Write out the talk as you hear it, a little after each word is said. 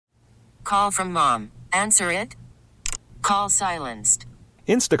call from mom. Answer it. Call silenced.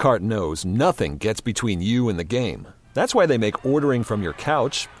 Instacart knows nothing gets between you and the game. That's why they make ordering from your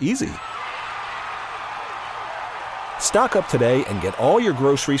couch easy. Stock up today and get all your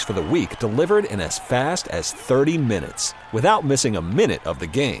groceries for the week delivered in as fast as 30 minutes without missing a minute of the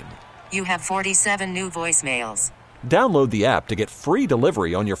game. You have 47 new voicemails. Download the app to get free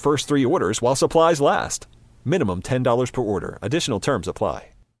delivery on your first 3 orders while supplies last. Minimum $10 per order. Additional terms apply.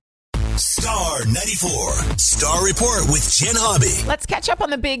 Star 94, Star Report with Jen Hobby. Let's catch up on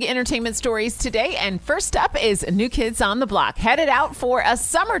the big entertainment stories today. And first up is New Kids on the Block, headed out for a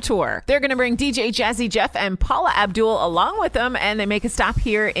summer tour. They're going to bring DJ Jazzy Jeff and Paula Abdul along with them, and they make a stop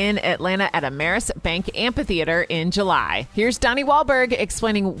here in Atlanta at Ameris Bank Amphitheater in July. Here's Donnie Wahlberg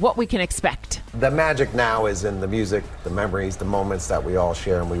explaining what we can expect. The magic now is in the music, the memories, the moments that we all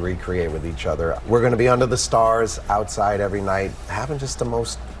share and we recreate with each other. We're going to be under the stars outside every night, having just the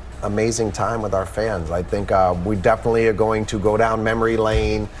most amazing time with our fans. I think we definitely are going to go down memory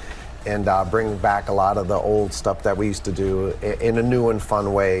lane and bring back a lot of the old stuff that we used to do in a new and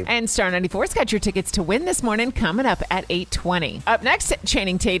fun way. And Star 94's got your tickets to win this morning coming up at 8:20. Up next,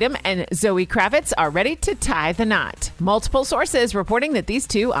 Channing Tatum and Zoe Kravitz are ready to tie the knot. Multiple sources reporting that these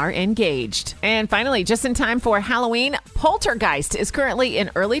two are engaged. And finally, just in time for Halloween, Poltergeist is currently in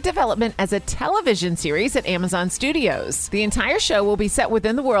early development as a television series at Amazon Studios. The entire show will be set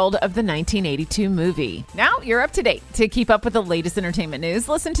within the world of the 1982 movie. Now you're up to date. To keep up with the latest entertainment news,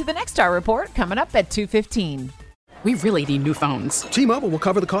 listen to the next Star Report coming up at 2:15. We really need new phones. T-Mobile will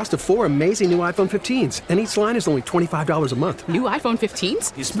cover the cost of 4 amazing new iPhone 15s, and each line is only $25 a month. New iPhone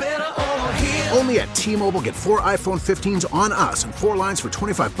 15s? It's better over here. Only at T-Mobile, get 4 iPhone 15s on us and 4 lines for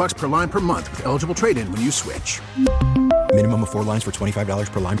 $25 per line per month with eligible trade-in when you switch. Minimum of 4 lines for $25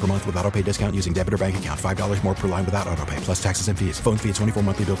 per line per month with autopay discount using debit or bank account. $5 more per line without autopay, plus taxes and fees. Phone fee at 24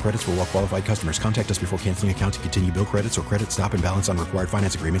 monthly bill credits for well-qualified customers. Contact us before canceling account to continue bill credits or credit stop and balance on required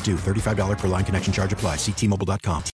finance agreement due. $35 per line connection charge applies. See T-Mobile.com.